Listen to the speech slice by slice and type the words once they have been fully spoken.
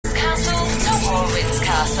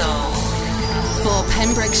Newcastle. For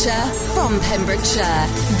Pembrokeshire, from Pembrokeshire,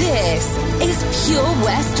 this is Pure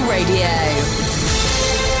West Radio.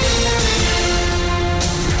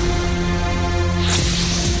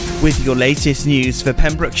 With your latest news for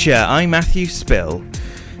Pembrokeshire, I'm Matthew Spill.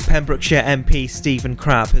 Pembrokeshire MP Stephen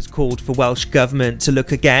Crabb has called for Welsh Government to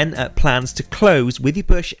look again at plans to close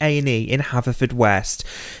Withybush A&E in Haverfordwest.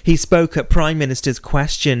 He spoke at Prime Minister's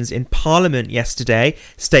questions in Parliament yesterday,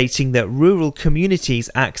 stating that rural communities'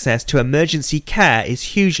 access to emergency care is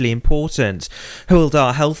hugely important. Hywel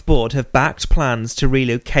Dda Health Board have backed plans to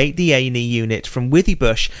relocate the A&E unit from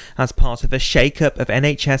Withybush as part of a shake-up of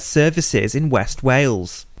NHS services in West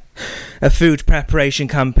Wales. A food preparation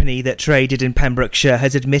company that traded in Pembrokeshire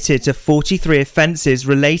has admitted to 43 offences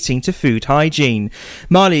relating to food hygiene.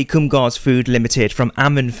 Marley Cumgars Food Limited from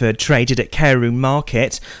Ammanford traded at Carew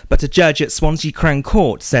Market, but a judge at Swansea Crown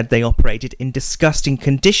Court said they operated in disgusting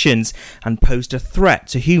conditions and posed a threat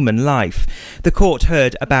to human life. The court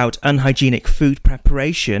heard about unhygienic food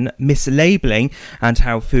preparation, mislabelling, and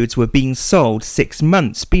how foods were being sold 6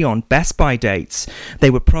 months beyond best by dates. They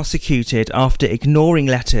were prosecuted after ignoring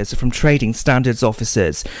letters from trading standards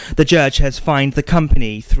officers. The judge has fined the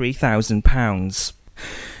company £3,000.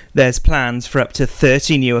 There's plans for up to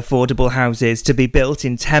 30 new affordable houses to be built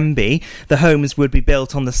in Tenby. The homes would be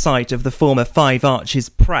built on the site of the former Five Arches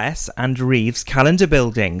Press and Reeves Calendar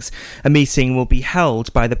buildings. A meeting will be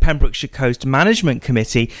held by the Pembrokeshire Coast Management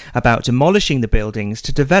Committee about demolishing the buildings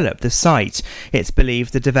to develop the site. It's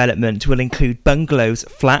believed the development will include bungalows,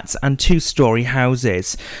 flats and two-storey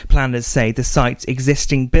houses. Planners say the site's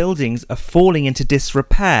existing buildings are falling into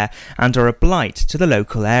disrepair and are a blight to the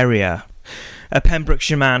local area. A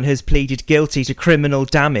Pembrokeshire man has pleaded guilty to criminal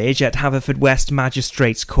damage at Haverfordwest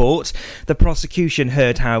Magistrates Court. The prosecution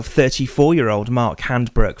heard how 34-year-old Mark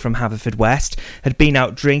Handbrook from Haverfordwest had been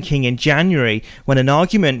out drinking in January when an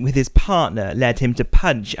argument with his partner led him to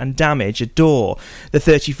punch and damage a door. The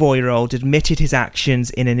 34-year-old admitted his actions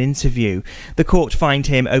in an interview. The court fined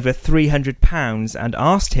him over £300 and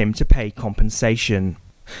asked him to pay compensation.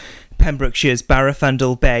 Pembrokeshire's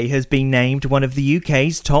Barafundle Bay has been named one of the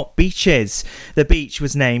UK's top beaches. The beach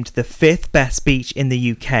was named the 5th best beach in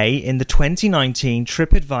the UK in the 2019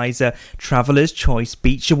 TripAdvisor Traveller's Choice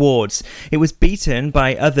Beach Awards. It was beaten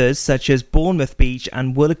by others such as Bournemouth Beach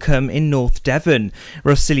and Woolacombe in North Devon.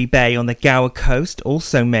 Rossley Bay on the Gower coast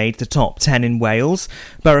also made the top 10 in Wales.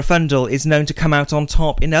 Barafundle is known to come out on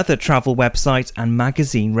top in other travel website and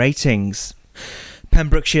magazine ratings.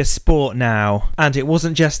 Pembrokeshire sport now. And it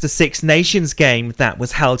wasn't just the Six Nations game that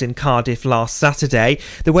was held in Cardiff last Saturday.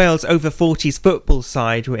 The Wales over-40s football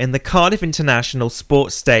side were in the Cardiff International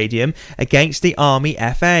Sports Stadium against the Army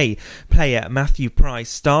FA. Player Matthew Price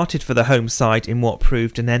started for the home side in what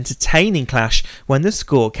proved an entertaining clash when the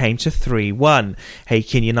score came to 3-1.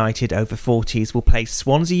 Hakin United over-40s will play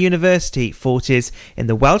Swansea University 40s in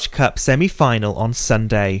the Welsh Cup semi-final on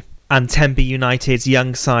Sunday. And Tenby United's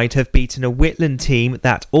young side have beaten a Whitland team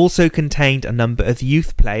that also contained a number of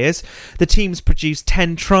youth players. The teams produced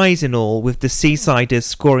 10 tries in all, with the Seasiders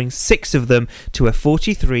scoring 6 of them to a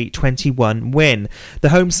 43-21 win.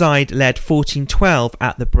 The home side led 14-12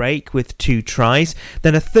 at the break with 2 tries,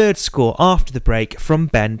 then a third score after the break from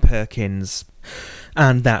Ben Perkins.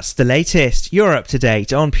 And that's the latest. You're up to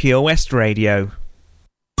date on Pure West Radio.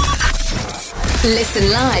 Listen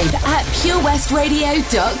live at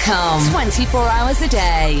purewestradio.com. 24 hours a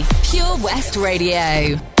day. Pure West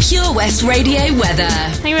Radio. Pure West Radio weather.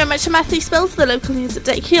 Thank you very much to Matthew Spill for the local news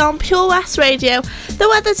update here on Pure West Radio. The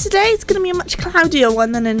weather today is going to be a much cloudier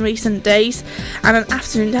one than in recent days, and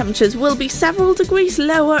afternoon temperatures will be several degrees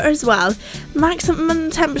lower as well. Maximum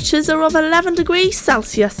temperatures are of 11 degrees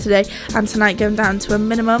Celsius today, and tonight going down to a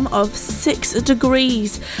minimum of 6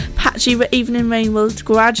 degrees. Patchy evening rain will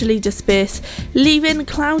gradually disperse, leaving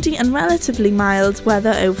cloudy and relatively mild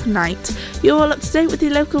weather overnight. You're all up to date with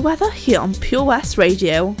your local weather here on Pure West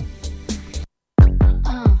Radio.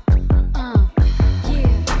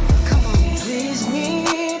 Please me,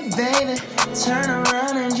 baby. Turn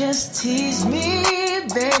around and just tease me,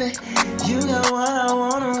 baby. You got what I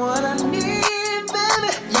want and what I need,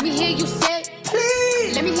 baby. Let me hear you say,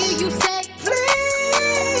 please. Let me hear you say,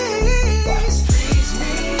 please. Please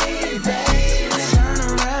me, baby. Turn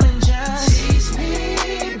around and just tease me,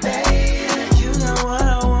 baby. You got what I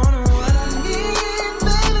want and what I need,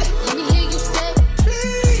 baby. Let me hear you say,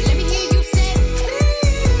 please. Let me hear you say, please.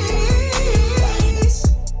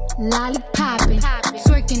 Lollipopping,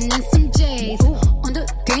 twerking in some J's on the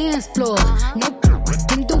dance floor. No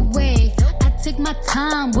in the way. I take my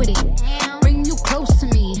time with it. Bring you close to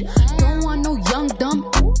me. Don't want no young dumb.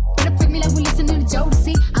 Better pick me like we listening to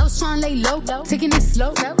Jodeci. I was trying to lay low, taking it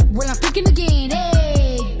slow. Well, I'm freaking again,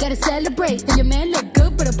 hey, gotta celebrate. Your man look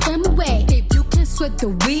good, but I'm playing away. If you can sweat the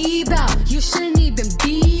weave out, you shouldn't even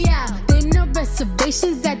be out. There no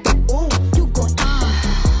reservations at the ooh, you go I'm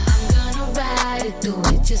gonna ride it, do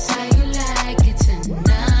it just how you like it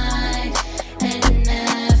tonight. And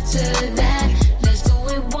after that, let's do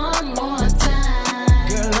it one more time.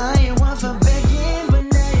 Girl, I ain't one for begging, but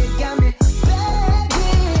now you got me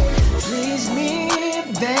begging. Please me,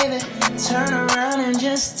 baby. Turn around and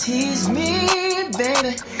just tease me,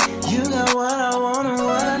 baby. You got what I want and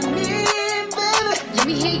what I need, baby. Let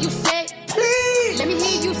me hear you say, Please. let me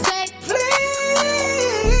hear you say, Please.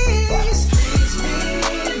 Tease me,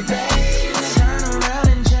 baby. Turn around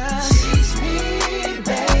and just tease me,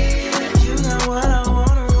 baby. You got what I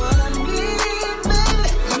want and what I need, baby.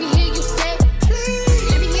 let me hear you say, Please.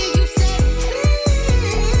 let me hear you say.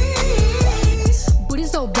 Please. Booty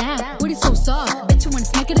so bad, booty so soft. Bet you wanna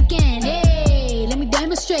smack it again. Hey, let me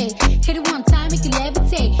demonstrate. Hit it one time, make it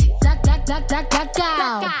levitate. Doc, doc, doc, doc, doc,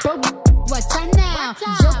 doc. Bro, watch out now.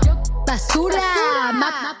 Yo, basura, ma,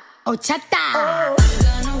 ochata. I'm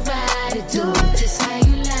gonna ride it, do it just how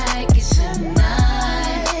you like it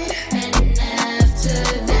tonight. And after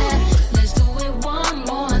that, let's do it one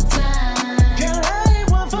more time. Girl, I ain't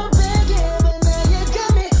one for begging, but now you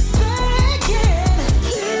got me begging.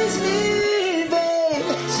 Please me, babe.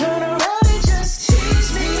 Turn around and just tease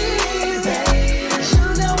me, babe. You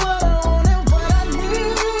know what I want and what I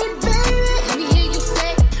need, baby. Let me hear you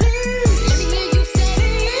say, Please. let me hear you say.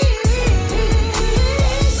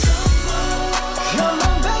 Come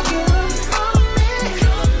on back and run for me.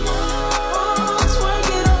 Come on. Twerk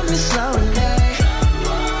it on me slowly.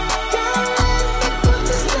 Girl, let me put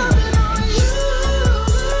this loving on you.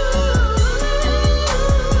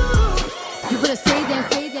 You better say that,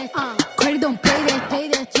 credit don't pay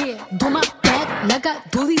that, yeah. Do my back like I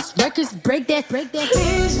do these records, break that.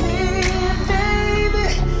 Tease me, baby.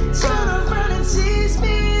 Turn around and tease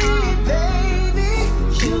me, baby.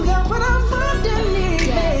 You got what I want and need,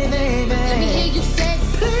 baby. Let me hear you say,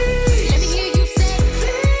 Please. let me hear you say.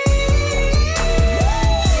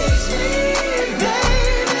 Tease me,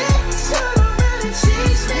 baby. Turn around and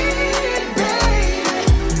tease me, baby.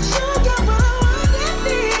 You got what I want and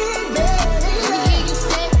need, Let me baby. hear you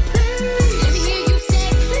say, let me hear you say.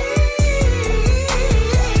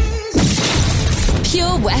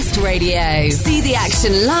 Pure West Radio. See the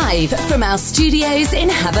action live from our studios in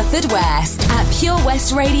Haverfordwest at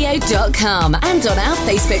purewestradio.com and on our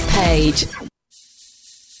Facebook page.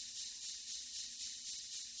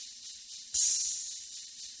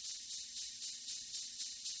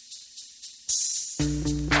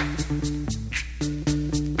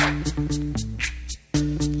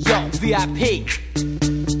 Yo, VIP.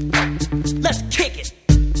 Let's kick it.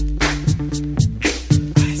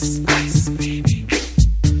 Ice, ice, baby.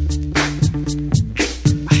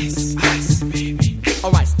 Ice, ice, baby.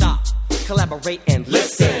 Alright, stop. Collaborate and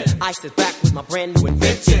listen. Ice is back with my brand new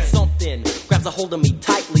invention. Something grabs a hold of me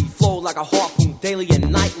tightly. Flow like a harpoon daily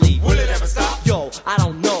and nightly. Will it ever stop? Yo, I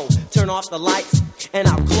don't know. Turn off the lights and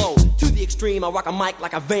I'll glow. To the extreme, I rock a mic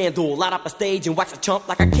like a vandal. Light up a stage and wax a chump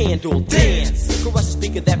like a candle. Dance, crush a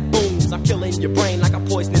speaker that booms. I'm killing your brain like a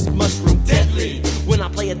poisonous mushroom. Deadly, when I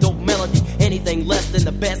play a dope melody. Anything less than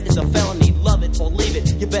the best is a felony. Love it or leave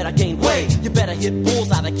it, you better gain weight. You better hit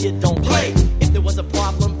bullseye, the kid don't play. If there was a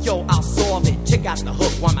problem, yo, I'll solve it. Check out the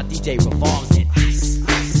hook while my DJ revolves it. Ice,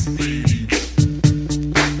 ice, baby.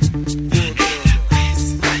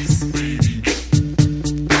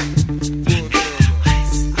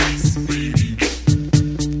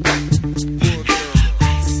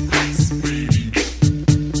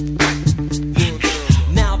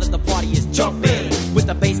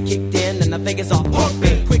 Vegas all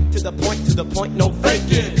pumping, quick to the point, no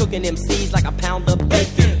faking. Cooking MCs like a pound of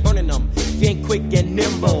bacon, burning them. If you ain't quick and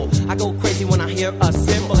nimble, I go crazy when I hear a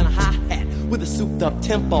cymbal and a hi-hat with a souped up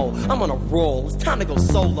tempo. I'm on a roll, it's time to go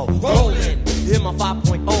solo. Rolling, hit my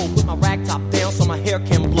 5.0, put my rag top down so my hair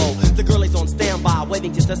can blow. The girlies on standby,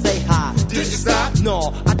 waiting just to say hi. Did you stop?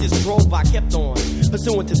 No, I just drove by, kept on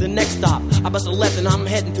pursuing to the next stop. I bust a left and I'm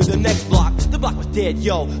heading to the next block. The block was dead,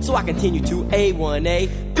 yo, so I continue to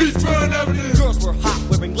A1A. Girls were hot,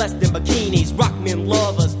 wearing less than bikinis. Rock men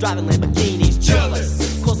lovers, driving Lamborghinis.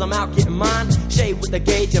 Jealous, cause I'm out getting mine. Shade with the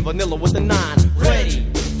gauge and vanilla with the 9. Ready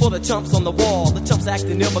for the chumps on the wall. The chumps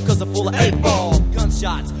acting ill because they're full of 8-ball.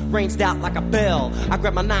 Gunshots ranged out like a bell. I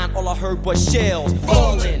grabbed my 9, all I heard was shells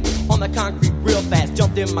falling on the concrete real fast.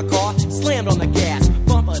 Jumped in my car, slammed on the gas.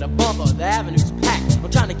 Bumper to bumper, the avenue's packed. I'm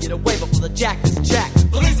trying to get away before the jack is jacked.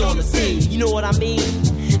 Police on the scene, you know what I mean?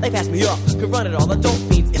 They pass me up, could run it all. The dope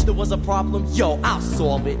fiends, if there was a problem, yo, I'll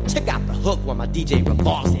solve it. Check out the hook while my DJ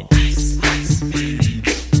revolves it. Ice, ice, baby.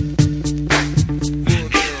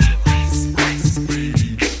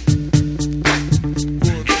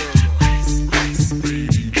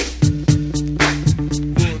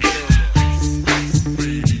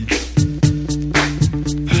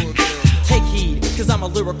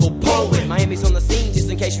 Lyrical poet. Miami's on the scene, just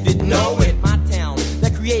in case you didn't know it. My town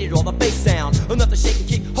that created all the bass sound. Enough to shake and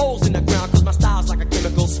kick holes in the ground, cause my style's like a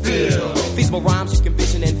chemical spill. Feasible rhymes you can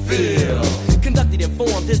vision and feel. Conducted in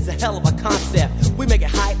form, this is a hell of a concept. We make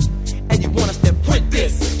it hype, and you want us to print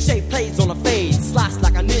this. Shape plays on a fade, slice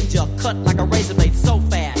like a ninja, cut like a razor blade so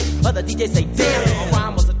fast. Other DJs say, damn, if a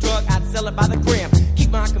rhyme was a drug, I'd sell it by the gram. Keep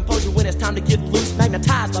my composure when it's time to get loose.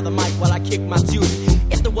 Magnetized by the mic while I kick my juice.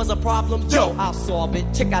 If there was a problem, yo, I'll solve it.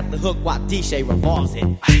 Check out the hook while DJ revolves it.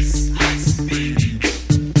 Ice, ice, baby.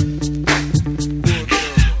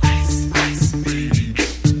 Ice, ice, baby.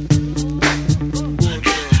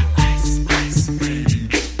 Ice, ice, baby.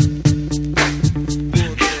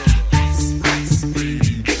 Ice, ice,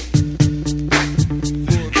 baby.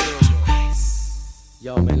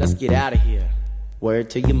 Yo, man, let's get out of here. Word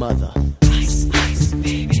to your mother. Ice, ice,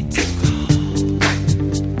 baby, to go.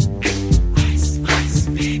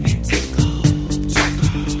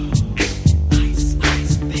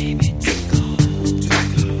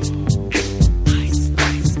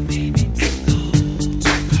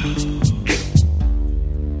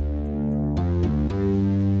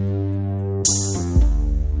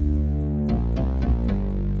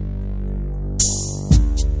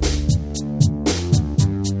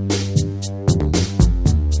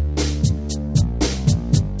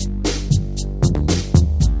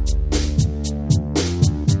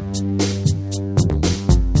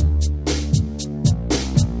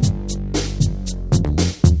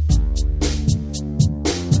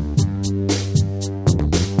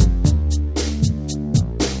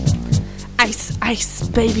 Ice,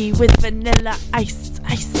 baby, with vanilla ice.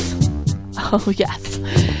 Oh, yes.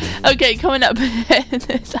 Okay, coming up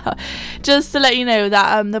this hour, just to let you know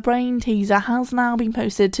that the brain teaser has now been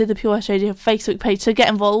posted to the Pure West Radio Facebook page, so get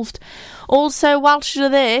involved. Also, whilst you're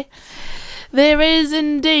there is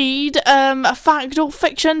indeed a fact or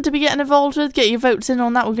fiction to be getting involved with. Get your votes in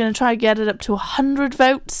on that. We're going to try and get it up to 100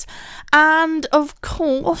 votes. And of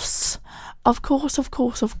course, I'll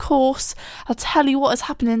tell you what is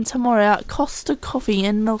happening tomorrow at Costa Coffee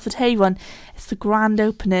in Milford Haven. It's the grand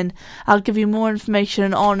opening. I'll give you more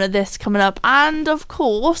information on this coming up. And of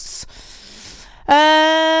course,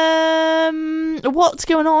 what's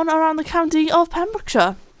going on around the county of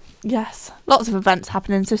Pembrokeshire. Yes, lots of events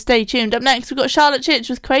happening, so stay tuned. Up next, we've got Charlotte Church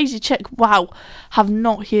with Crazy Chick. Wow, have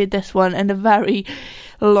not heard this one in a very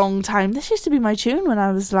long time. This used to be my tune when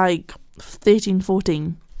I was like 13,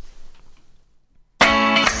 14.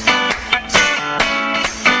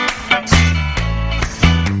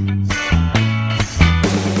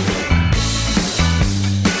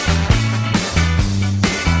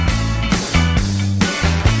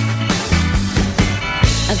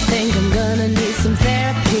 I think I'm gonna need some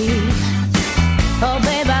therapy. Oh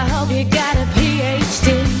babe, I hope you got a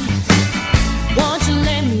PhD. Won't you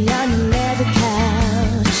lay me on the leather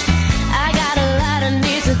couch? I got a lot I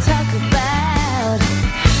need to talk about.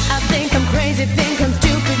 I think I'm crazy, think I'm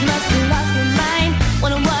stupid, must have lost my mind.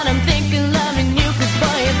 When I'm thinking, loving you, cause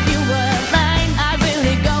boy, if you were mine, I'd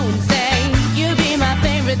really go insane. You'd be my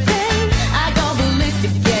favorite thing. I go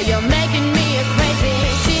ballistic, yeah, you're making me a crazy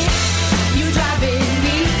chick. You driving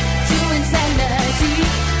me to insanity.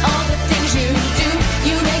 All the things you do,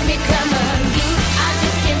 you make me come unglued. I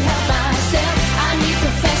just can't help myself. I need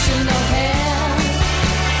professional help.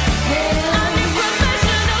 I need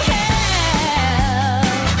professional help.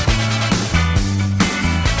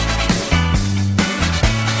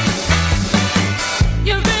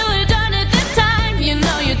 You really done it this time. You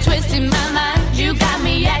know you're twisting my mind. You got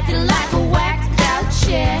me acting like a whacked out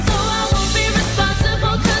chick. So I won't be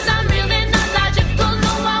responsible, cause I'm really not logical.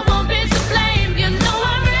 No, I won't be to blame. You know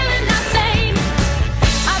I'm really not sane.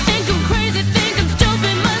 I think I'm crazy, think I'm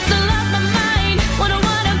stupid, must have lost my mind. When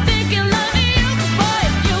I'm thinking, loving you, cause boy,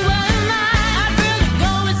 if you were mine, I'd really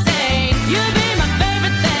go insane. You'd be my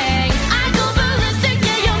favorite thing. I go ballistic,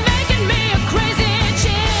 yeah, you're making me a crazy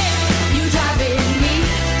chick. You driving me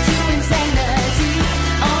to insanity.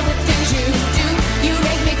 All the things you do, you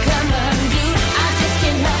make me come unglued. I just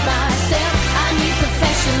can't help myself. I need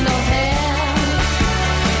professional help.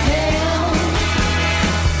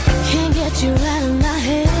 Can't get you out of my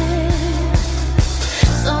head.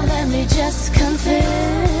 So let me just confess.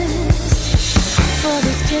 For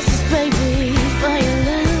these kisses, baby, for your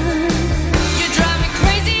love. You drive me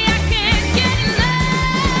crazy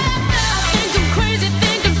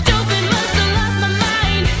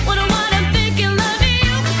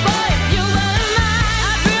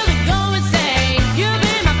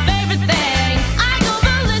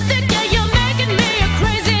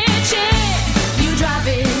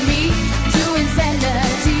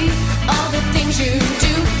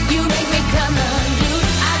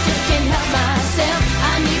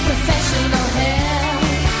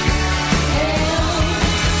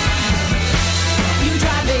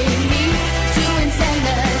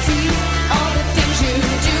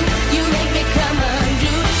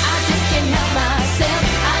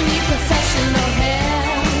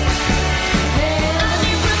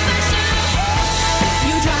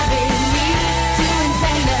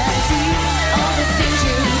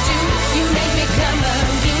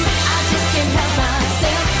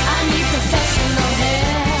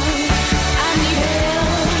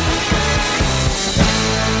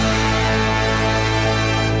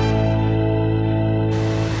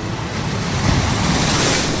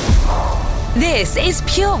This is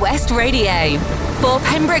Pure West Radio. For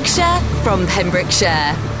Pembrokeshire, from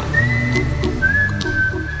Pembrokeshire.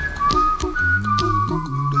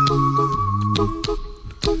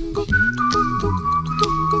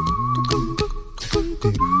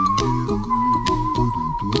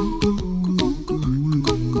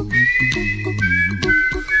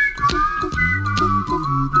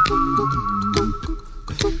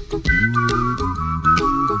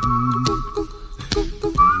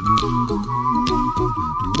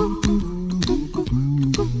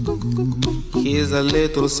 Here's a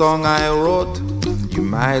little song I wrote. You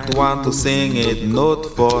might want to sing it note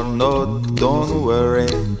for note. Don't worry,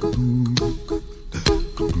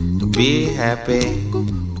 be happy.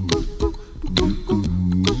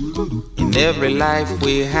 In every life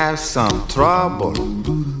we have some trouble,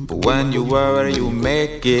 but when you worry you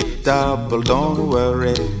make it double. Don't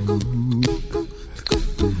worry,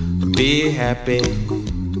 be happy.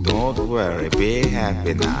 Don't worry, be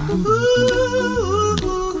happy now.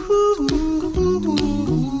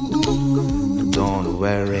 Don't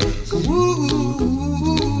worry,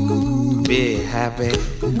 be happy.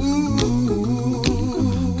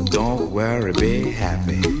 Don't worry, be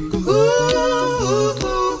happy.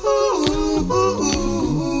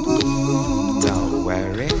 Don't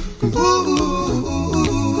worry,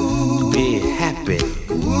 be happy.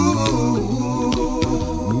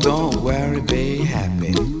 Don't worry, be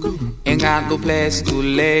happy. Ain't got no place to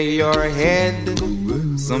lay your head.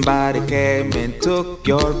 Somebody came and took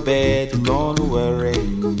your bed. Don't worry,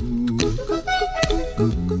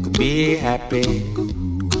 be happy.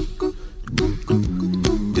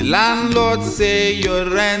 The landlord say your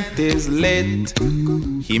rent is late.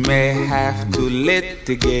 He may have to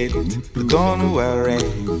litigate. Don't worry,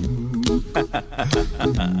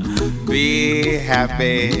 be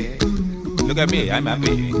happy. Look at me, I'm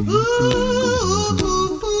happy.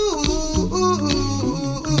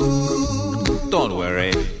 Don't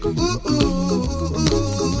worry,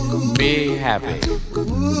 be happy.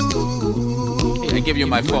 I give you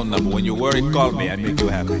my phone number. When you worry, call me. I make you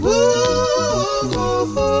happy.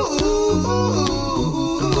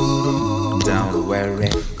 Don't worry,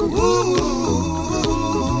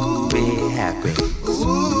 be happy.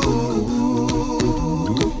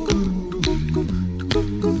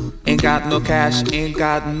 Ain't got no cash, ain't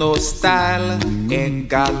got no style, ain't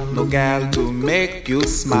got no gal to make you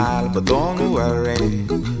smile. But don't worry,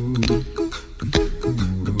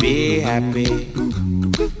 be happy.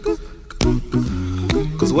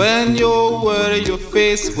 Cause when you worry your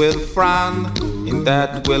face will frown, and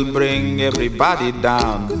that will bring everybody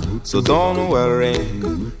down. So don't worry,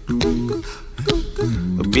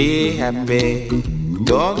 be happy.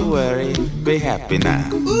 Don't worry, be happy now.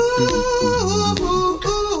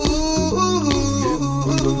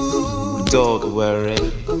 Don't worry,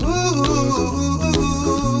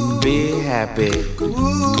 be happy.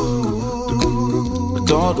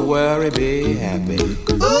 Don't worry, be happy.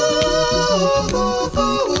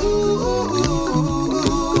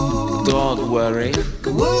 Don't worry,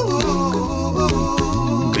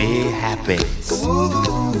 be happy.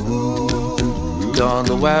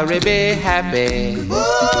 Don't worry, be happy.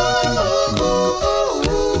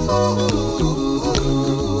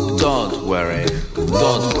 Don't worry,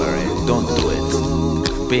 don't do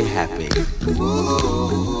it. Be happy.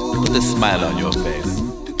 Put a smile on your face.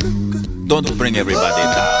 Don't bring everybody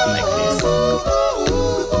down like this.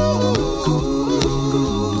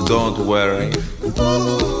 Don't worry,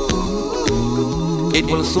 it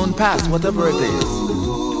will soon pass, whatever it is.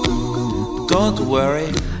 Don't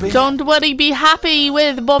worry. Don't worry, be happy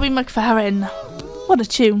with Bobby McFerrin. What a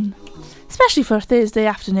tune. Especially for a Thursday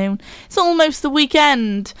afternoon. It's almost the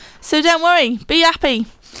weekend, so don't worry, be happy.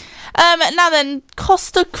 Now then,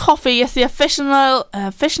 Costa Coffee is the official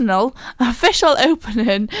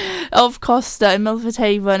opening of Costa in Milford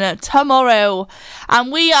Haven tomorrow,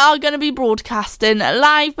 and we are going to be broadcasting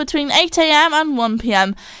live between 8am and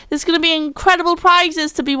 1pm. There's going to be incredible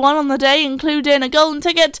prizes to be won on the day, including a golden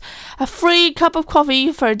ticket, a free cup of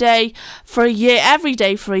coffee for a day, for a year, every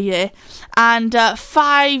day for a year, and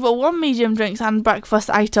 5 1 medium drinks and breakfast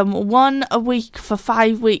item, 1 a week for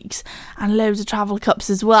 5 weeks, and loads of travel cups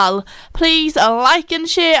as well. Please like and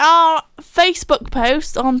share our Facebook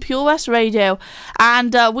post on Pure West Radio,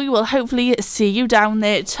 and we will hopefully see you down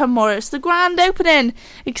there tomorrow. It's the grand opening.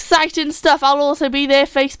 Exciting stuff. I'll also be there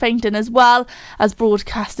face painting as well as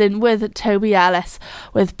broadcasting with Toby Ellis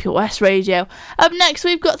with Pure West Radio. Up next,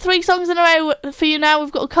 we've got 3 songs in a row for you now.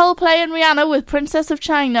 We've got Coldplay and Rihanna with Princess of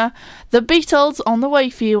China, The Beatles on the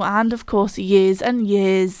way for you, and of course Years and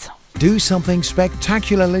Years. Do something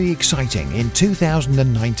spectacularly exciting in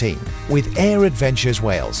 2019 with Air Adventures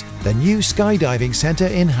Wales, the new skydiving centre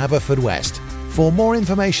in Haverfordwest. For more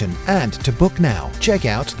information and to book now, check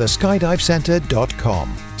out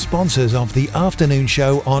theskydivecentre.com. Sponsors of the afternoon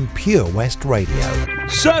show on Pure West Radio.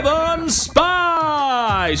 7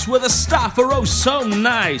 Spice, where the staff are oh so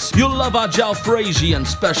nice. You'll love our jalfrezi and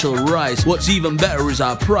special rice. What's even better is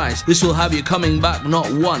our price. This will have you coming back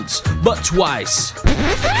not once, but twice.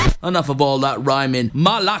 Enough of all that rhyming.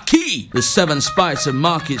 Malaki! The 7 Spice of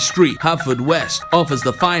Market Street, Haverfordwest, offers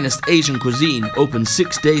the finest Asian cuisine, open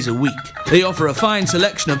 6 days a week. They offer a fine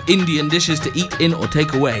selection of Indian dishes to eat in or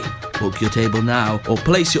take away. Book your table now or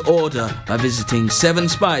place your order by visiting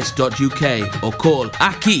 7spice.uk or call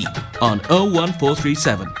Aki on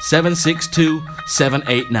 01437 762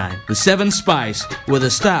 789. The 7 Spice, where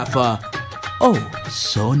the staff are oh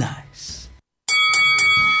so nice.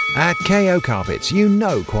 At KO Carpets, you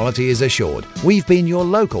know quality is assured. We've been your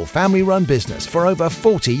local family-run business for over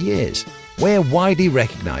 40 years. We're widely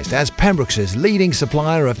recognised as Pembrokeshire's leading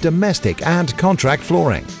supplier of domestic and contract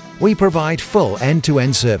flooring. We provide full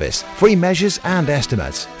end-to-end service, free measures and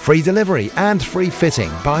estimates, free delivery and free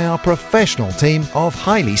fitting by our professional team of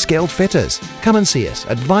highly skilled fitters. Come and see us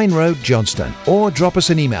at Vine Road, Johnston, or drop us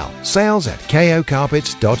an email,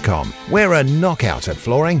 sales@kocarpets.com. We're a knockout at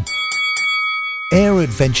flooring. Air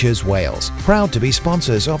Adventures Wales, proud to be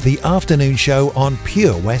sponsors of the afternoon show on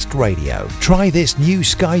Pure West Radio. Try this new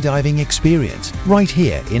skydiving experience right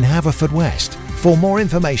here in Haverfordwest. For more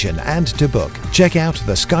information and to book, check out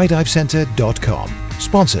theskydivecentre.com.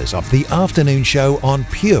 Sponsors of the afternoon show on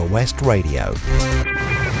Pure West Radio.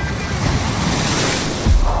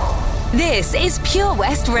 This is Pure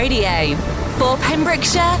West Radio. For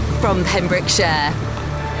Pembrokeshire, from Pembrokeshire.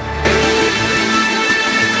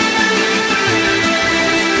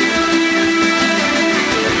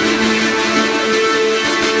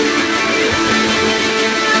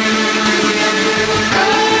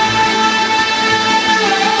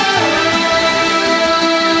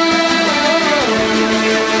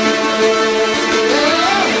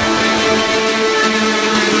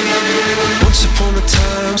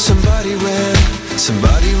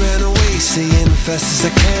 Somebody ran away saying fast as I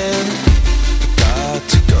can, I got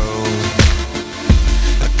to go,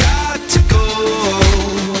 I got to go.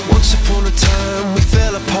 Once upon a time we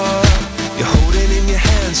fell apart. You're holding in your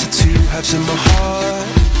hands the two halves of my heart.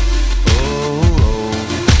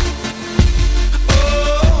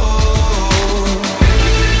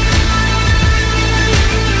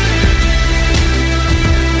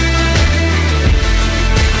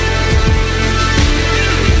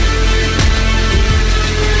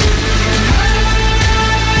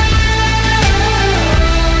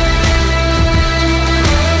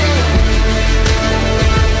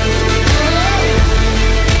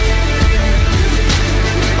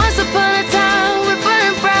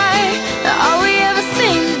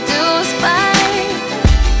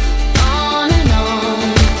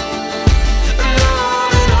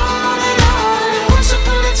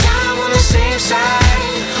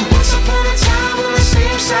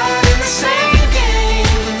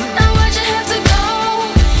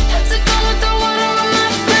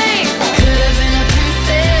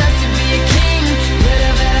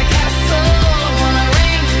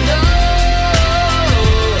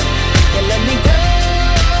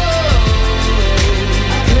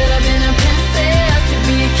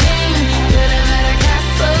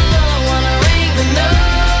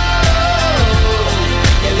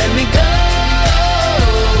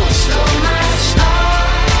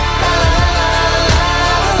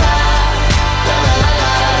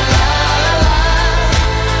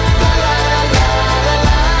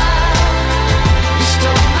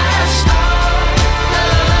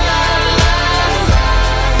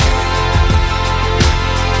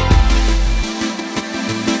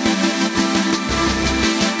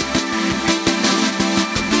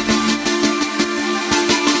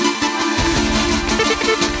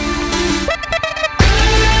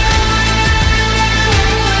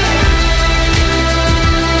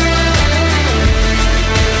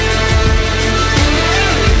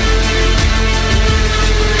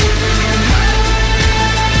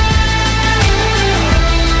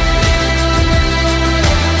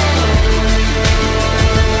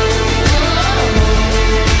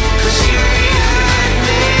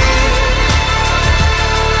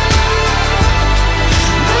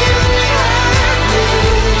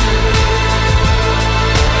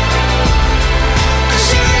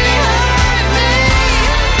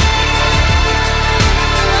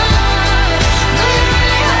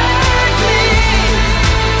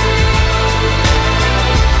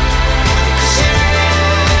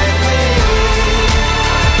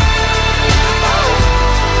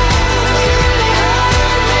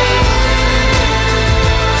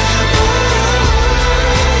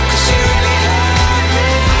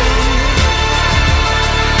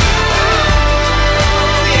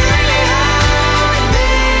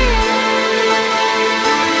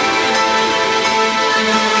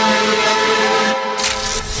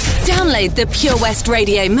 Download the Pure West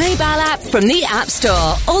Radio mobile app from the App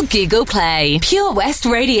Store or Google Play. Pure West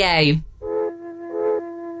Radio.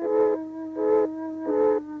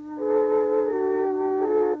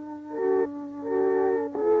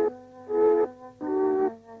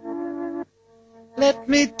 Let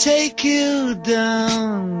me take you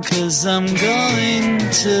down, 'cause I'm going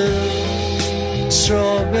to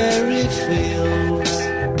strawberry fields.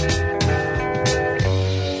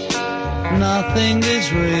 Nothing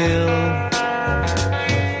is real,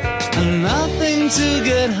 and nothing to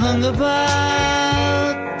get hung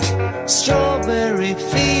about. Strawberry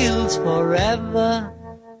fields forever.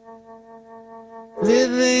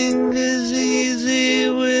 Living is easy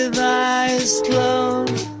with eyes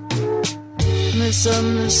closed.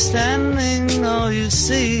 Misunderstanding all you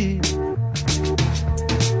see.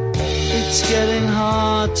 It's getting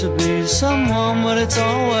hard to be someone, but it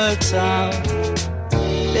all works out.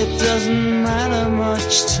 It doesn't matter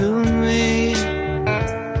much to me.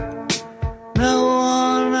 No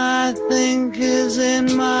one I think is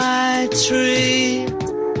in my tree.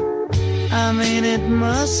 I mean, it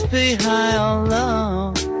must be high or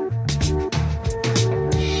low.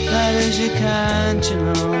 That is, you can't,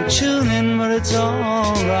 tune in, but it's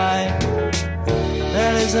alright.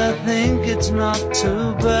 That is, I think it's not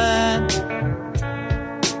too bad.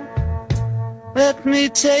 Let me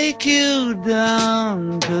take you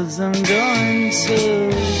down, 'cause I'm going to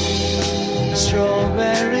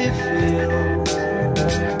strawberry fields.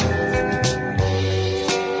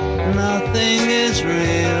 Nothing is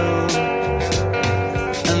real,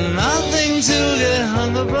 and nothing to get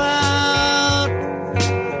hung about.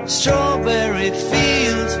 Strawberry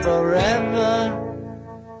fields forever.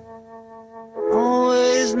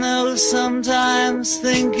 Always know, sometimes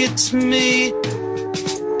think it's me,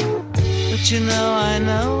 but I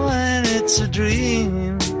know when it's a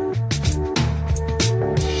dream.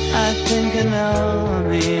 I think I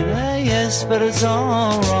know, yes, but it's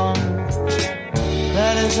all wrong.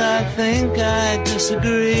 That is, I think I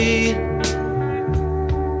disagree.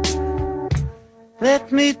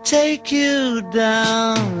 Let me take you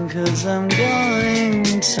down, 'cause I'm going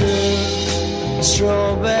to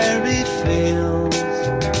strawberry fields.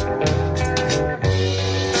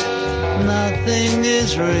 Nothing is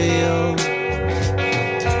real,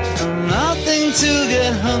 and nothing to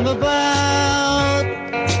get hung about.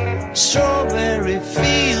 Strawberry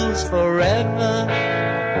fields forever.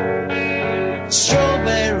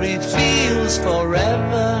 Strawberry fields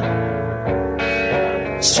forever.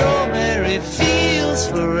 Strawberry fields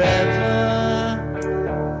forever.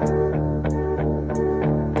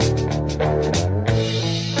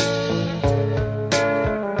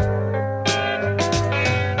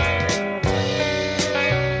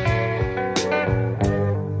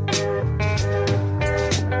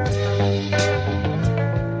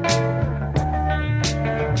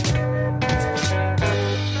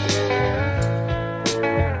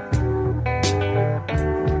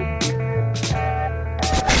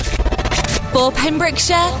 For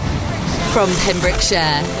Pembrokeshire, from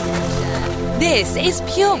Pembrokeshire, this is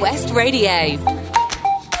Pure West Radio.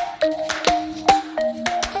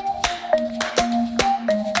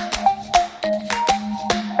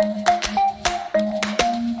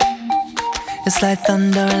 It's like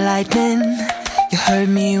thunder and lightning. You heard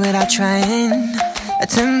me without trying. A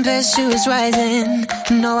tempestuous rising.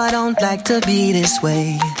 No, I don't like to be this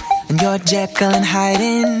way. And you're Jekyll and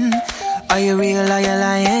hiding. Are you real, are you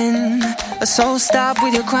lying? So stop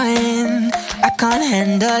with your crying. I can't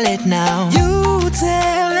handle it now. You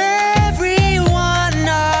tell everyone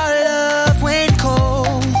our love went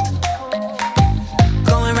cold.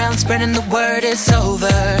 Going around spreading the word it's over.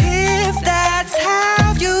 If that's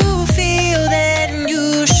how you feel, then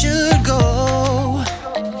you should go.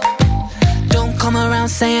 Don't come around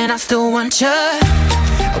saying I still want you.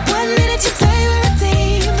 1 minute you say we're a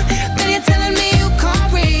team, then you're telling me you can't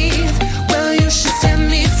breathe. Well, you should set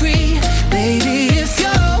me free. Baby, if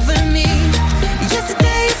you're over me.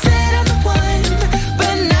 Yesterday you said I'm the one,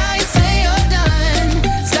 but now you say you're done.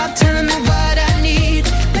 Stop telling me what I need.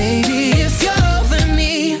 Baby, if you're over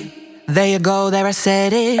me. There you go, there I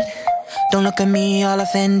said it. Don't look at me all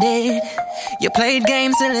offended. You played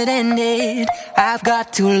games till it ended. I've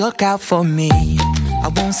got to look out for me. I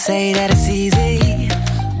won't say that it's easy.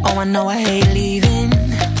 Oh, I know I hate leaving,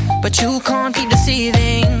 but you can't keep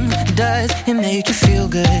deceiving. Does it make you feel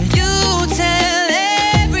good? You tell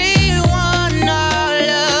everyone our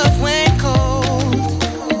love went cold.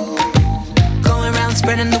 Going around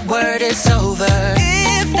spreading the word it's over.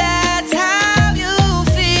 If that's how you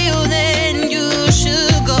feel, then you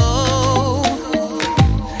should go.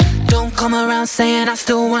 Don't come around saying I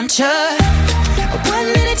still want you. One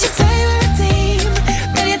minute you say we're a team,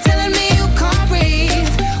 then you're telling me you can't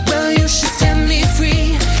breathe. Well, you should set me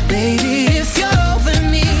free, baby, if you're over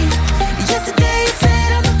me. Yesterday you said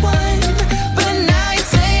I'm the one, but now you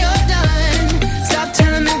say you're done. Stop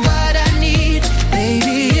telling me what I need,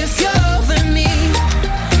 baby, if you're over me.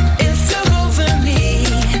 If you're over me,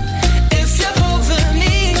 if you're over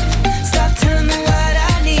me. Stop telling me what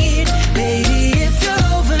I need, baby, if you're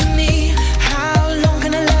over me. How long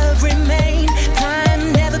can a love remain?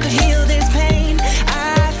 Time never could heal this pain.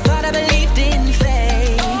 I thought I believed in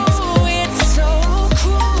fate. Oh, it's so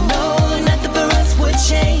cruel. No, nothing for us would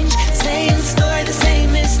change. Same story, the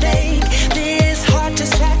same mistake. This heart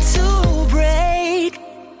just had to break.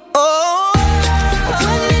 Oh,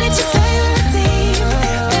 one minute you say we're a team,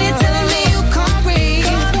 then you're telling me you can't breathe.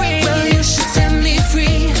 Well, you should set me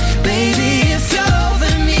free, baby, if you're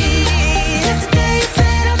over me. Yesterday you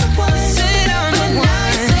said I'm the one, but now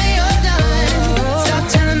you say you're done. Stop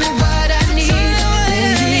telling me what I need,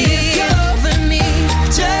 baby, if you're over me.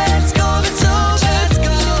 Just go, it's over.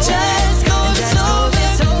 Just go, it's over.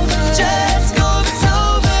 Just go, it's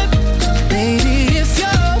over. Baby, if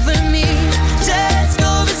you're over me. Just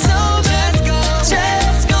go, it's over.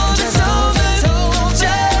 Just go, it's over.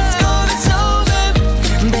 Just go, it's over.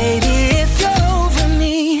 Baby, if you're over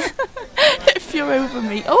me. If you're over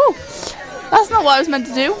me. Oh, that's not what I was meant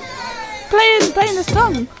to do. Playing the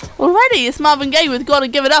song already. It's Marvin Gaye with "Gotta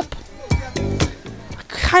Give It Up." I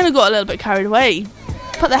kind of got a little bit carried away.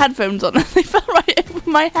 Put the headphones on and they fell right over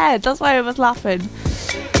my head. That's why I was laughing.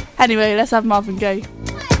 Anyway, let's have Marvin Gaye.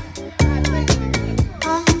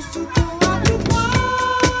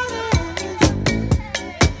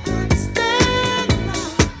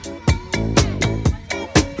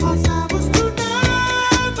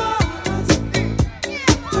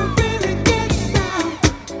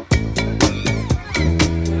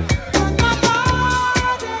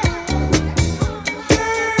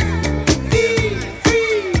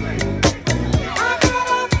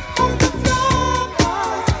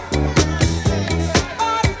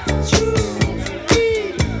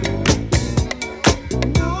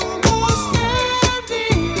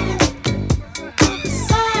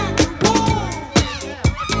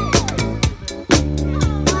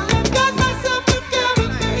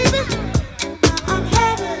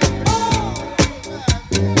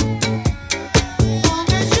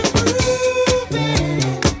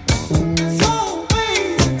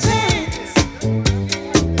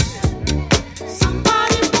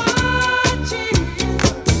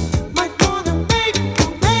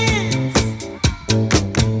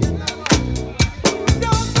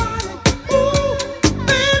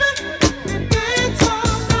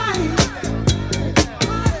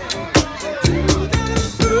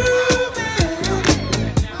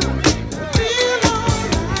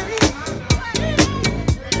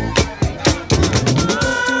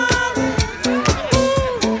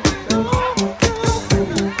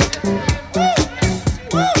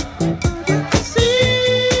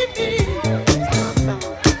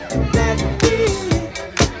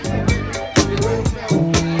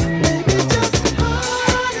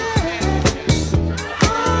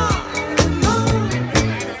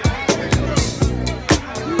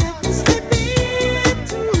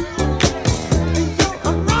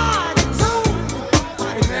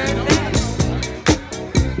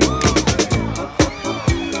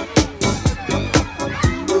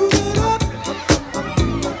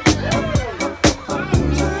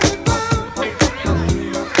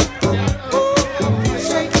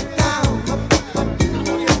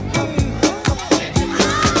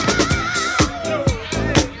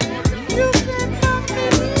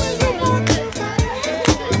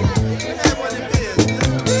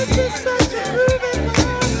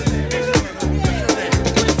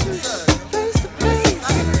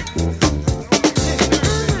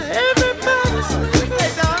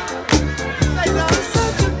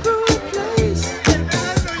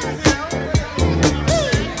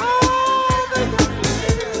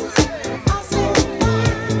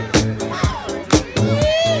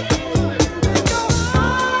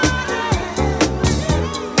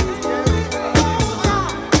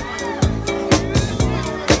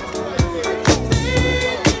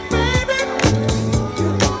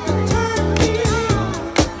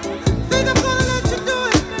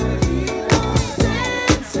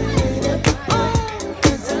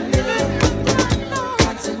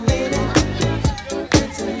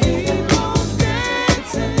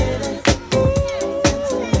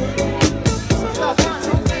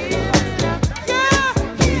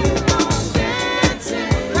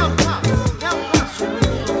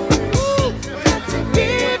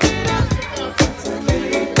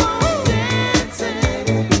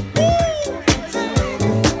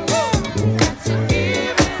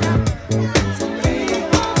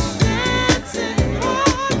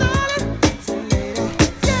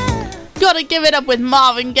 Gotta give it up with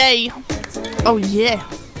Marvin Gaye. Oh yeah,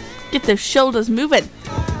 get those shoulders moving.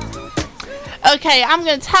 Okay, I'm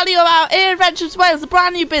going to tell you about Air Adventures Wales, a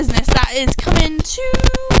brand new business that is coming to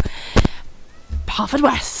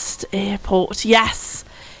Haverfordwest Airport. Yes,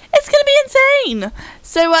 it's going to be insane.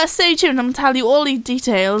 So stay tuned. I'm going to tell you all the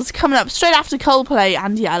details coming up straight after Coldplay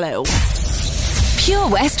and Yellow. Pure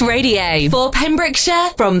West Radio for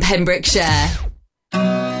Pembrokeshire, from Pembrokeshire.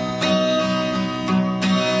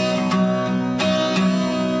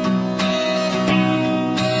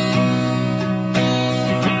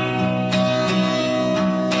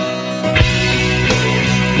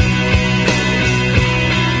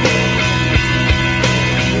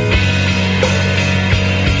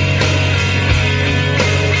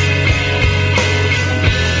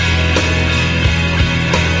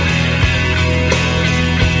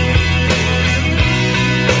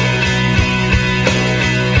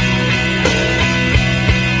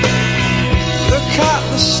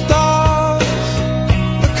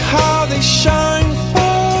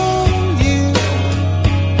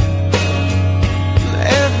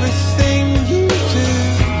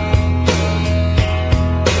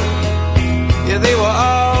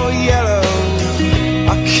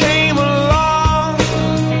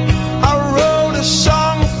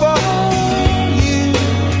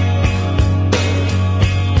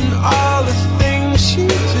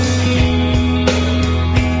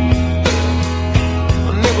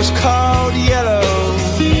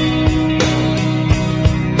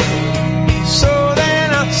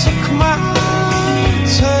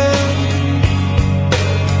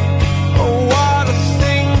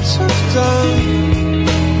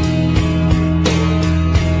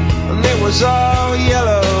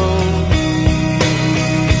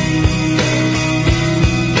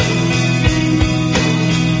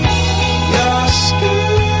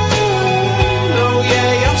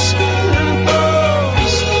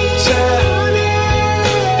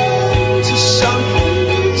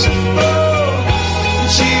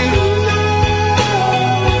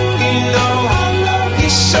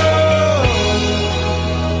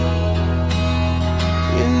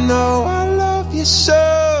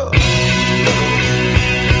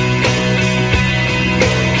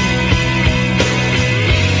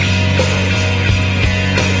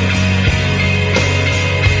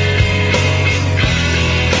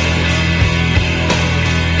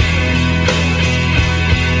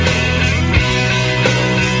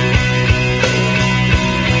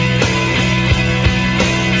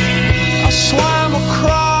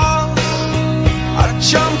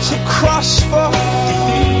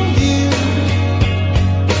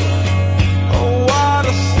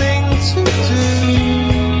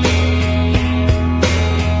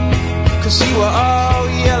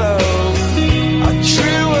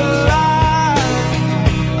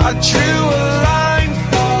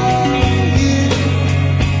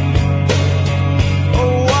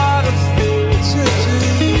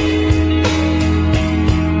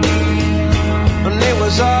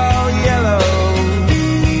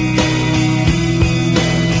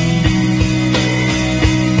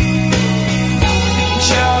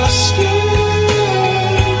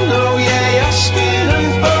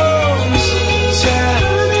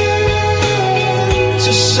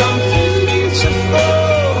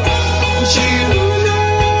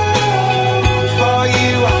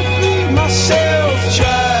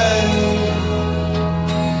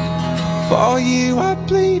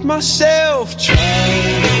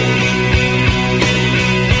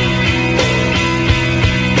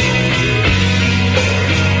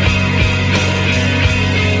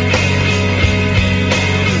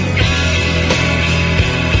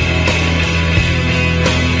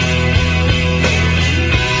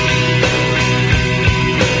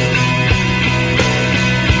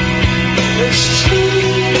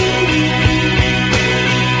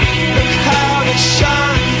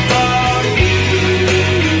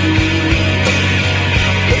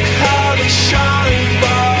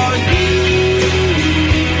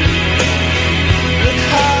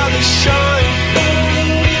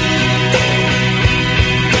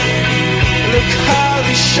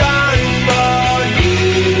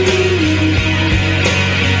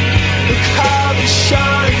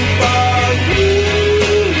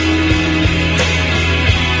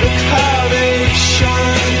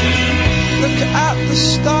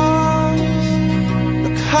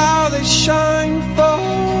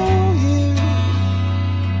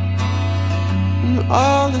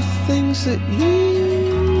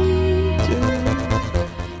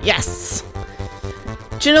 Yes.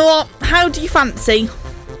 Do you know what? How do you fancy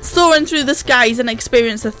soaring through the skies and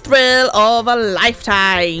experience the thrill of a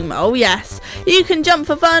lifetime? Oh yes, You can jump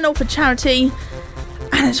for fun or for charity,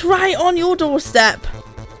 and it's right on your doorstep.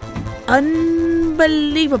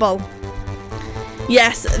 Unbelievable.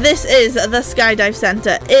 Yes, this is the Skydive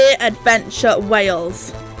Centre, Air Adventure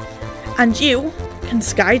Wales. And you can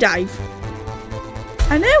skydive.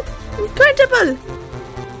 I know, incredible.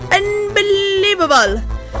 Unbelievable.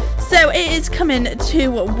 So it is coming to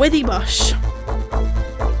Withybush.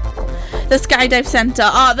 The Skydive Centre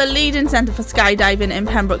are the leading centre for skydiving in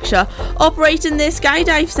Pembrokeshire, operating their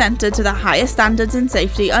Skydive Centre to the highest standards in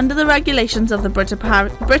safety under the regulations of the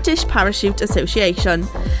British Parachute Association.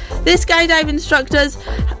 Their skydive instructors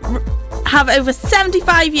have over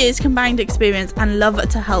 75 years combined experience and love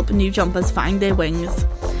to help new jumpers find their wings.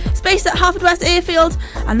 Based at Haverfordwest Airfield,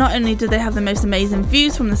 and not only do they have the most amazing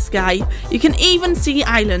views from the sky, you can even see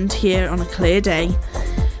Island here on a clear day.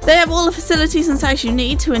 They have all the facilities and sites you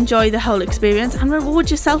need to enjoy the whole experience and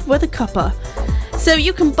reward yourself with a cuppa. So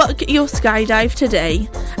you can book your skydive today.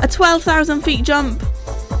 A 12,000 feet jump,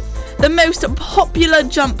 the most popular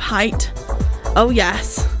jump height. Oh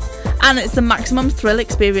yes. And it's the maximum thrill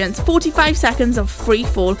experience, 45 seconds of free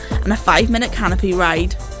fall and a 5-minute canopy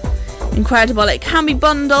ride. Incredible. It can be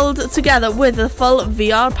bundled together with the full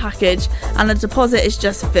VR package, and the deposit is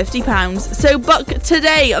just £50. So book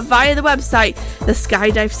today via the website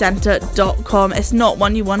theskydivecenter.com. It's not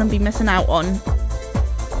one you want to be missing out on.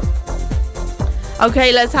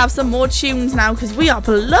 Okay, let's have some more tunes now, because we are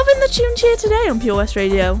loving the tunes here today on Pure West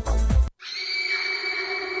Radio.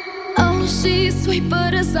 Oh, she's sweet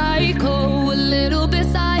but a psycho, a little bit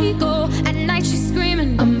psycho. At night she's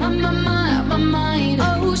screaming, I'm on my mind.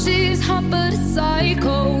 Oh, she's hot but a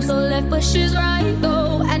psycho, so left but she's right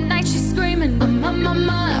though. At night she's screaming, I'm on my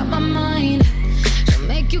mind. She'll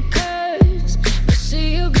make you curse, but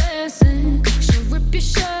she a blessing. She'll rip your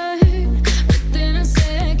shirt within a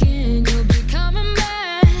second. You'll be coming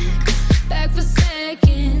back for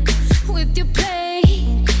seconds with your play.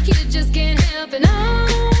 You just can't help it. No,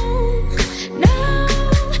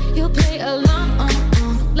 you'll play along,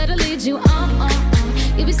 let her lead you on.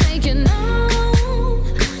 You'll be saying no,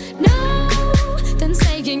 then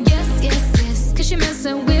saying yes, 'cause you're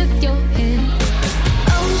messing with your head.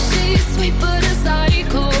 Oh, she's sweet but a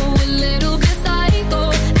psycho, a little bit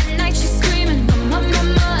psycho. At night she's screaming, my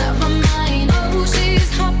mind. Oh,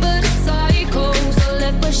 she's hot but a psycho, so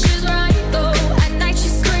left but she's right though. At night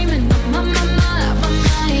she's screaming, my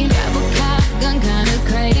mind. Grab a cop gun, kinda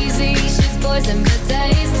crazy. She's poison but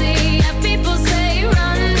tasty. Yeah, people say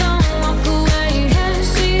run, don't walk away. Yeah,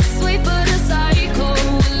 she's sweet but a psycho, a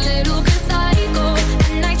little bit psycho.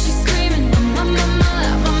 At night she's screaming, my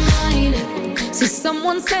mind. See,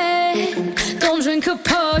 someone said, don't drink her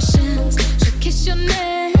potions. She'll kiss your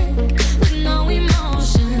neck with no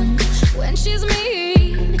emotion. When she's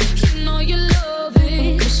mean, you know you love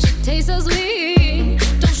it. But she tastes so sweet,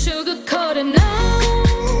 don't sugarcoat it, no.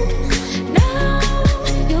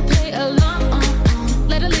 You'll play along,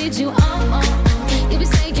 let her lead you on. You'll be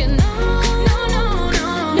saying no,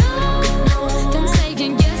 then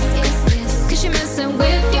saying yes, 'cause you're messing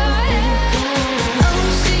with your head. Oh,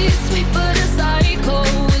 she's sweet but a psycho, a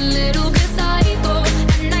little bit psycho.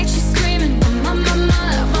 At night she's screaming, my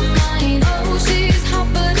mind. Oh, she's hot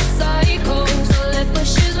but a psycho, so left but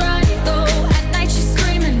she's right though. At night she's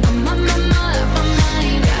screaming, my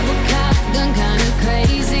mind. Grab a cop gun, kinda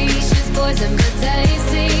crazy. She's poison but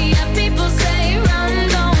tasty. Yeah, people say run,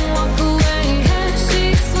 don't walk away. Yeah,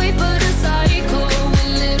 she's sweet but a psycho, a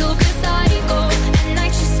little bit psycho. At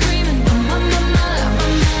night she's screaming, my mind.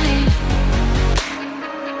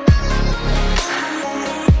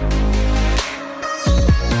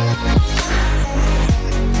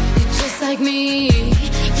 You're just like me,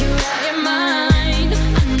 you're out your mind. I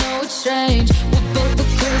know it's strange, we're both the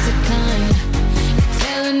crazy kind. You're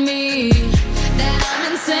telling me that I'm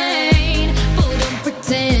insane, but don't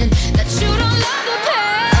pretend that you don't love the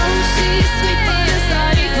pain. Oh, she's sweet but a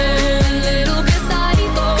psycho, a little bit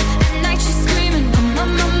psycho. At night she's screaming, my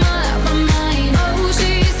mind. Oh,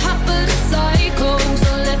 she's hot but a psycho,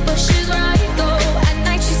 so left but she's right though. At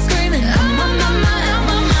night she's screaming, my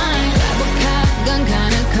mind. Grab a cop gun,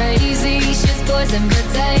 kinda crazy. She's poison but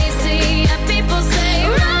tasty. Yeah, people say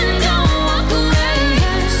run, don't walk away.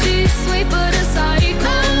 Yeah, she's sweet but a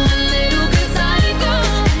psycho, a little bit psycho.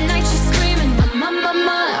 At night she's screaming, my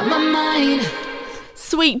mind.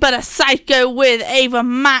 Sweet but a psycho with Ava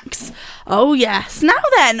Max. Oh yes. Now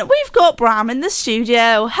then, we've got Bram in the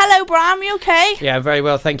studio. Hello Bram, you okay? Yeah, very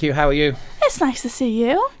well, thank you. How are you? It's nice to see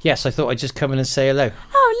you. Yes, I thought I'd just come in and say hello.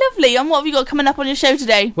 Oh Oh, lovely. And what have you got coming up on your show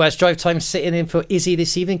today? Well, it's drive time sitting in for Izzy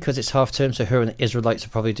this evening because it's half term, so her and the Israelites are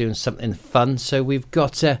probably doing something fun. So we've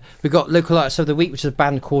got local artists of the week, which is a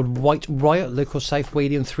band called White Riot, local South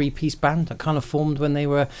Walian 3-piece band that kind of formed when they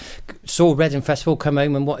saw Reading Festival, come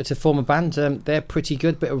home and wanted to form a band. They're pretty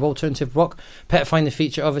good, bit of alternative rock. Pet Finder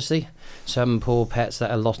feature, obviously. Some poor pets that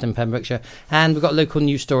are lost in Pembrokeshire. And we've got a local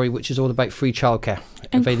news story, which is all about free childcare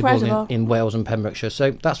available in Wales and Pembrokeshire.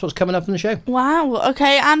 So that's what's coming up in the show. Wow,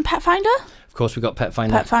 okay. And Pet Finder? Of course, we've got Pet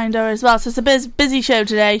Finder. Pet Finder as well. So it's a busy show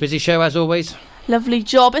today. Busy show, as always. Lovely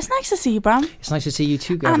job. It's nice to see you, Bram. It's nice to see you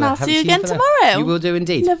too, Gabrielle. And I'll see you again tomorrow. You will do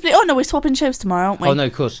indeed. Lovely. Oh, no, we're swapping shows tomorrow, aren't we? Oh, no,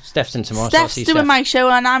 of course. Steph's in tomorrow. Steph's so doing my show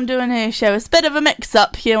and I'm doing her show. It's a bit of a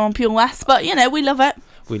mix-up here on Pure West, but, you know, we love it.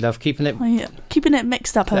 We love keeping it... Keeping it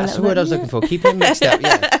mixed up a little bit. That's the word I was looking for. Keeping it mixed up,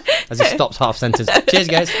 yeah. As it stops half sentence. Cheers,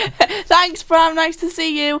 guys. Thanks, Bram. Nice to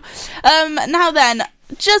see you. Now then,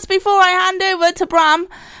 just before I hand over to Bram,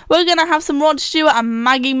 we're going to have some Rod Stewart and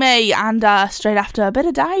Maggie May, and straight after a bit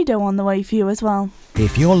of Dido on the way for you as well.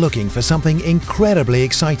 If you're looking for something incredibly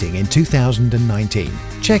exciting in 2019,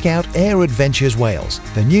 check out Air Adventures Wales,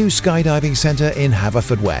 the new skydiving centre in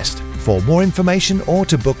Haverfordwest. For more information or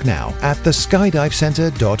to book now at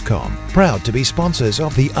theskydivecentre.com. Proud to be sponsors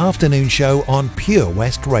of the afternoon show on Pure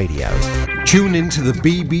West Radio. Tune in to the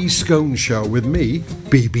BB Scone Show with me,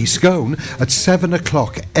 BB Scone, at 7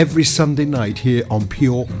 o'clock every Sunday night here on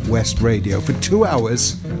Pure West Radio for 2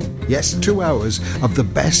 hours. Yes, 2 hours of the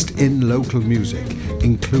best in local music,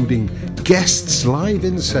 including guests live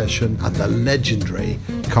in session and the legendary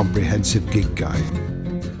Comprehensive Gig Guide.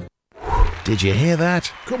 Did you hear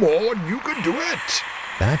that? Come on, you can do it!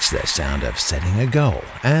 That's the sound of setting a goal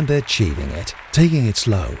and achieving it. Taking it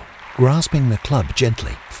slow, grasping the club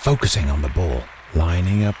gently, focusing on the ball,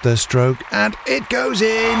 lining up the stroke, and it goes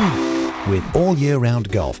in! With all year-round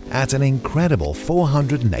golf at an incredible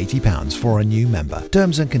 £480 for a new member.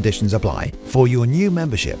 Terms and conditions apply. For your new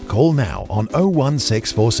membership, call now on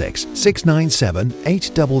 01646 697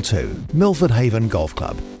 822. Milford Haven Golf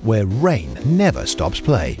Club, where rain never stops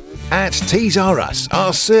play. At Tees R Us,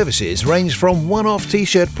 our services range from one-off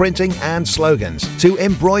t-shirt printing and slogans to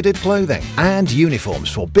embroidered clothing and uniforms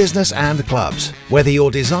for business and clubs. Whether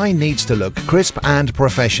your design needs to look crisp and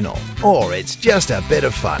professional, or it's just a bit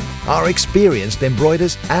of fun, our experienced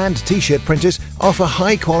embroiders and t-shirt printers offer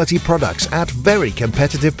high-quality products at very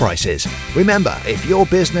competitive prices. Remember, if your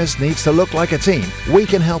business needs to look like a team, we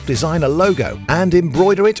can help design a logo and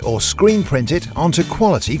embroider it or screen print it onto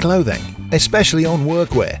quality clothing, especially on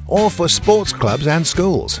workwear or for sports clubs and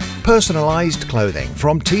schools. Personalised clothing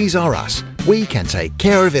from Tees R Us. We can take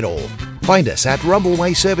care of it all. Find us at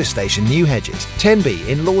Rumbleway Service Station, New Hedges, 10B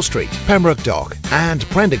in Law Street, Pembroke Dock, and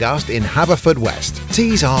Prendergast in Haverfordwest.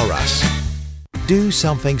 Tees R Us. Do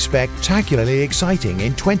something spectacularly exciting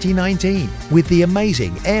in 2019 with the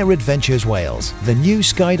amazing Air Adventures Wales, the new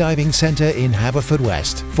skydiving centre in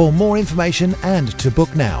Haverfordwest. For more information and to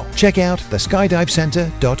book now, check out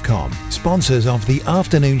theskydivecentre.com. Sponsors of the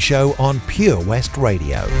afternoon show on Pure West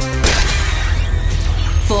Radio.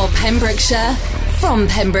 For Pembrokeshire, from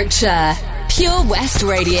Pembrokeshire, Pure West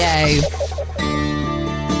Radio.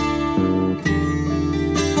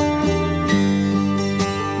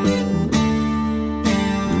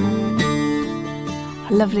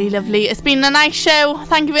 Lovely, lovely. It's been a nice show.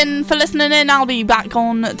 Thank you for listening in. I'll be back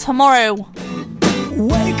on tomorrow.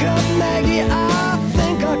 Wake up, Maggie, I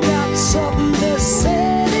think I got something to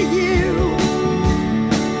say to you.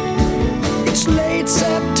 It's late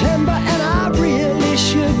September and I really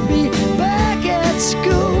should be back at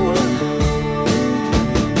school.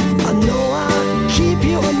 I know I keep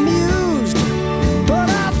you amused, but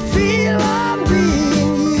I feel I'm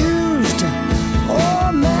being used.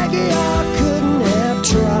 Oh, Maggie, I couldn't have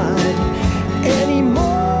tried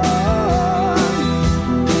anymore.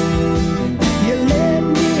 You led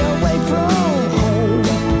me away from home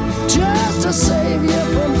just to save you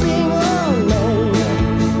from being alone.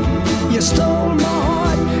 You stole my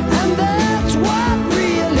heart and that's what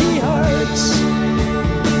really hurts.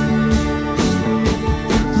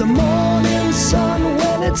 The morning sun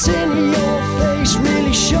when it's in your face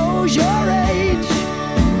really shows your age.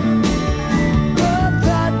 But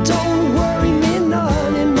that don't worry me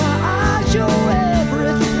none. In my eyes you're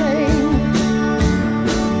everything.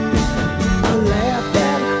 I laughed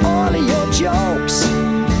at all of your jokes.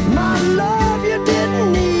 My love, you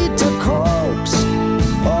didn't need to coax.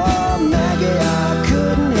 Oh, Maggie, I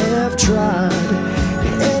couldn't have tried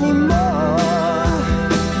anymore.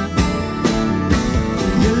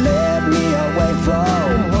 You led me away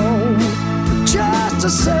from home just to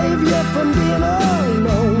save you from being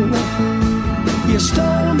alone. You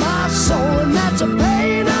stole my soul and that's a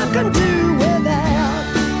pain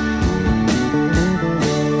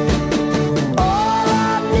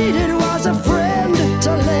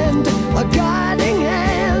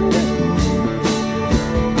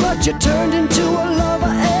 'cause you turned into a lover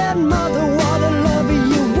and mother. What a lover,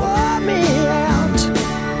 you wore me out.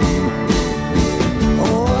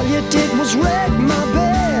 All you did was wreck my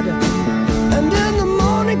bed, and in the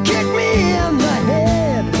morning kick me in the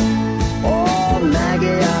head. Oh,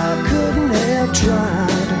 Maggie, I couldn't have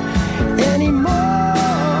tried anymore.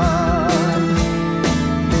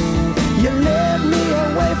 You led me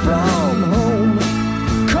away from home,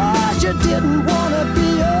 'cause you didn't want to be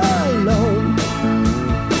alone.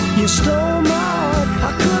 You stole my heart,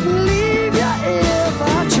 I couldn't leave you if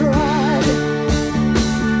I tried.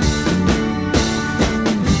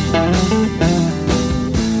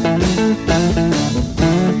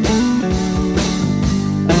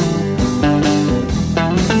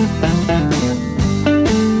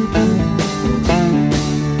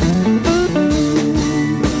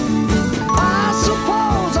 I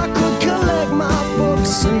suppose I could collect my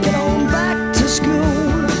books and get on back to school,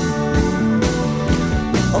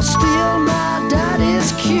 or steal my daddy's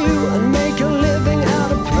cue and make a living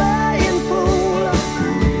out of playing pool,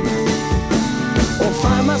 or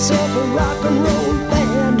find myself a rock and roll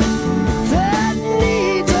band that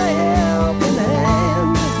needs a helping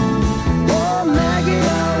hand. Oh, Maggie,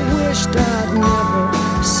 I wished I'd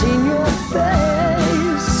never seen your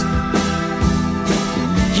face.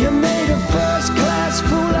 You made a first-class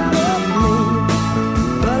fool out of me,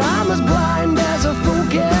 but I'm as blind as a fool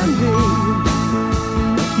can be.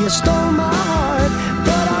 You stole my heart,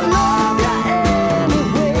 but I love you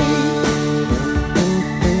anyway.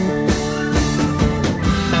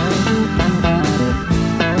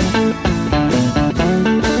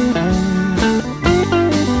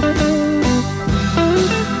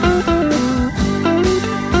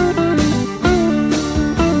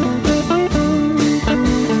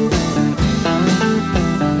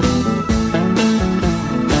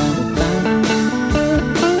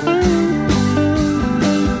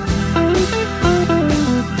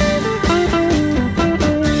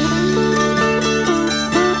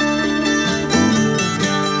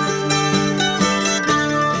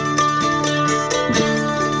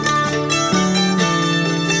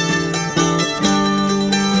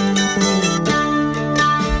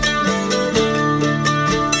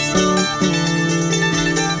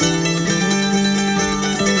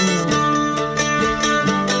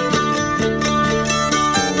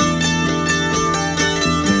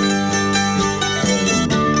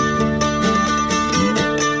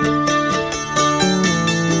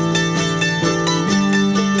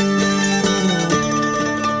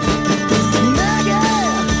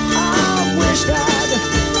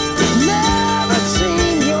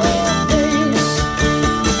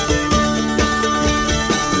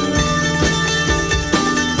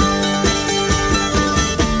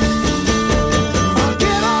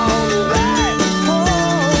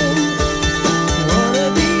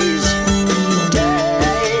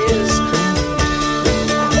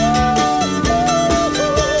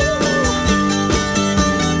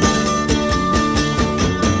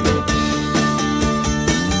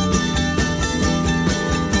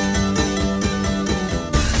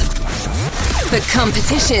 For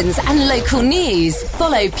competitions and local news,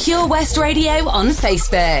 follow Pure West Radio on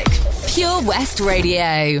Facebook. Pure West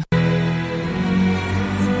Radio.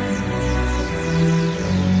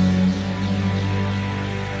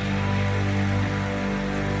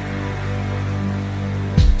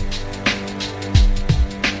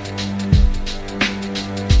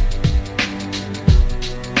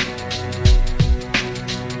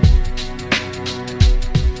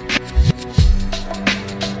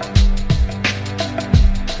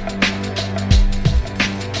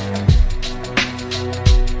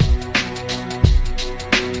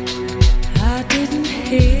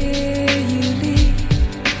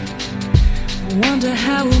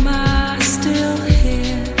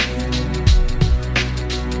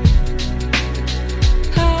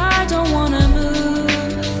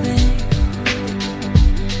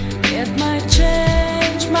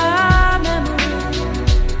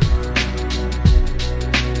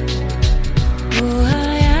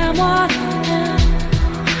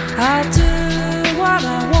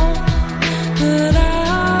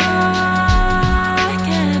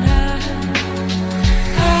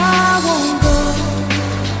 I won't go.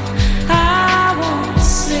 I won't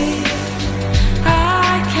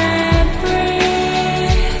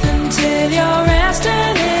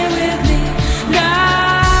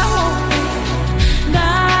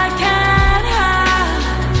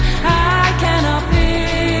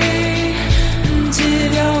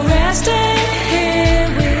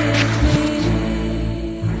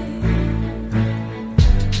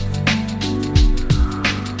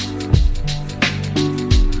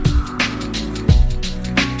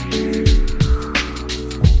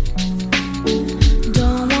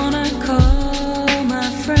Don't wanna call my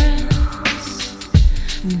friends,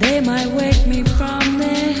 they might wake me from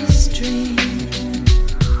this dream.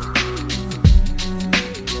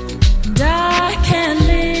 And I can't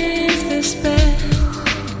leave this bed,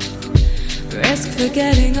 risk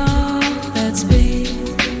forgetting all that's been.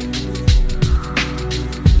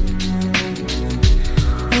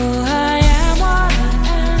 Oh, I am what I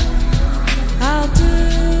am, I'll do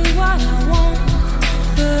what I want,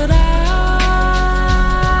 but I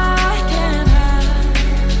can't hide.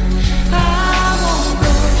 I won't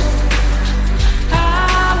go, I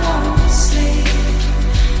won't sleep,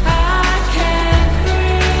 I can't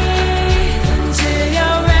breathe until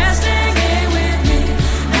you're resting here with me.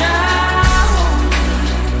 And I won't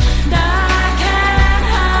leave, and I can't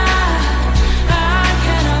hide, I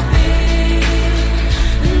cannot be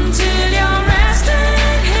until you're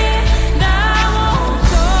resting here. And I won't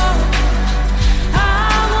go, I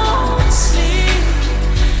won't sleep,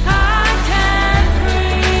 I can't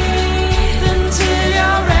breathe until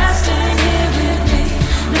you're resting here with me.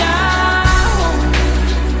 And I won't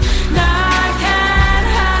leave, and I can't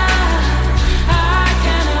hide, I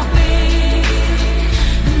cannot be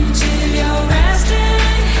until you're resting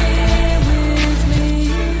here with me.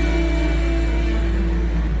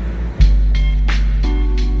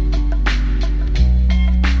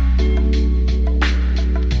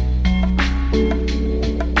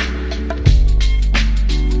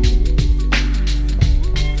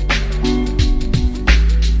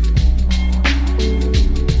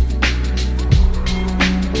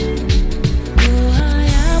 Oh, I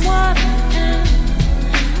am what I am,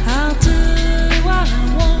 I'll do what I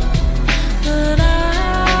want, but I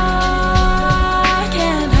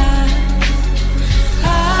can't hide. I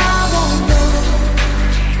won't go,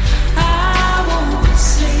 I won't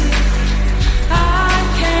sleep, I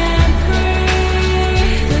can't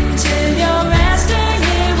breathe until you're resting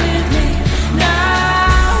here with me. And I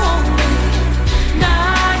won't leave, and I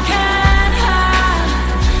can't hide,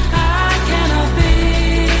 I cannot be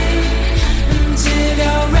until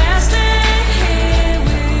you're resting here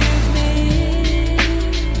with me.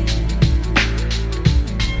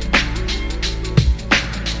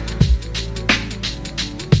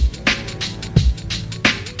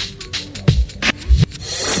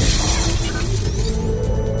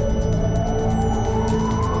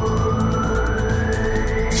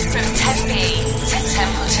 From Tempe to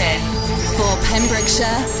Templeton. For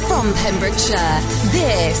Pembrokeshire, from Pembrokeshire,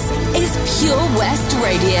 this is Pure West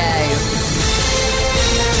Radio.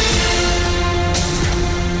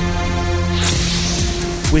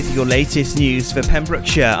 With your latest news for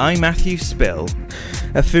Pembrokeshire, I'm Matthew Spill.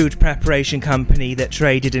 A food preparation company that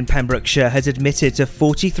traded in Pembrokeshire has admitted to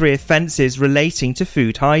 43 offences relating to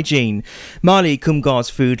food hygiene. Marley Cumgar's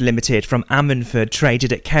Food Limited from Ammanford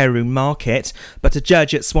traded at Carew Market, but a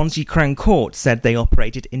judge at Swansea Crown Court said they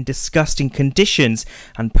operated in disgusting conditions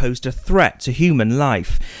and posed a threat to human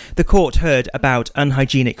life. The court heard about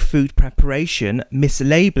unhygienic food preparation,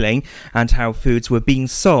 mislabelling, and how foods were being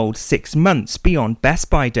sold 6 months beyond best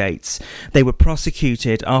by dates. They were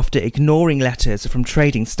prosecuted after ignoring letters from trading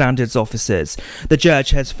standards officers. The judge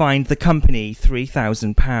has fined the company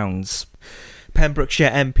 £3,000. Pembrokeshire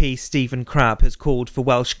MP Stephen Crabb has called for Welsh